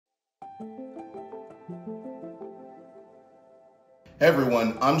Hey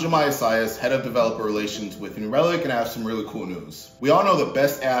everyone, I'm Jemiah Sias, Head of Developer Relations with New Relic, and I have some really cool news. We all know the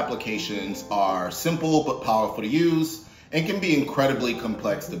best AI applications are simple but powerful to use and can be incredibly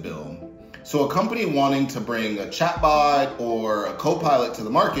complex to build. So a company wanting to bring a chatbot or a copilot to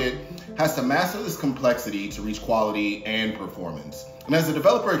the market has to master this complexity to reach quality and performance. And as a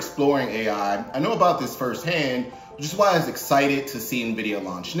developer exploring AI, I know about this firsthand, which is why I was excited to see NVIDIA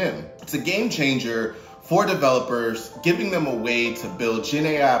launch NIM. It's a game changer for developers, giving them a way to build Gen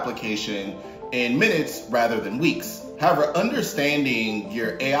AI application in minutes rather than weeks. However, understanding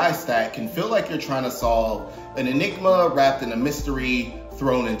your AI stack can feel like you're trying to solve an enigma wrapped in a mystery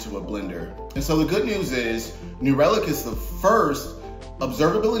thrown into a blender. And so the good news is New Relic is the first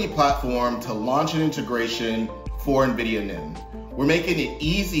observability platform to launch an integration for NVIDIA NIM. We're making it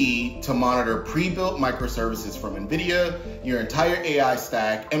easy to monitor pre-built microservices from NVIDIA, your entire AI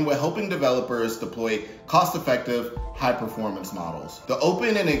stack, and we're helping developers deploy cost-effective, high-performance models. The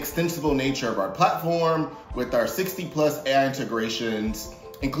open and extensible nature of our platform with our 60+ AI integrations,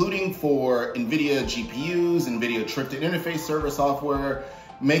 including for NVIDIA GPUs, NVIDIA Trusted Interface Server software,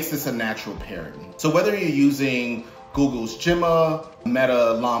 makes this a natural pairing. So whether you're using Google's Gemma,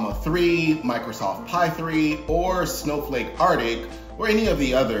 Meta Llama 3, Microsoft Pi 3, or Snowflake Arctic, or any of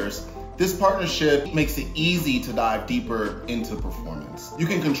the others, this partnership makes it easy to dive deeper into performance. You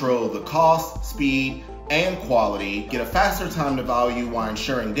can control the cost, speed, and quality, get a faster time to value while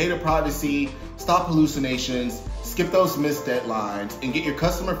ensuring data privacy, stop hallucinations, skip those missed deadlines, and get your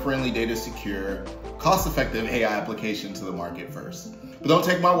customer-friendly data secure, cost-effective AI application to the market first. But don't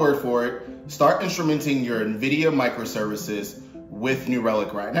take my word for it. Start instrumenting your NVIDIA microservices with New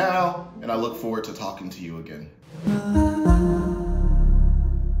Relic right now, and I look forward to talking to you again.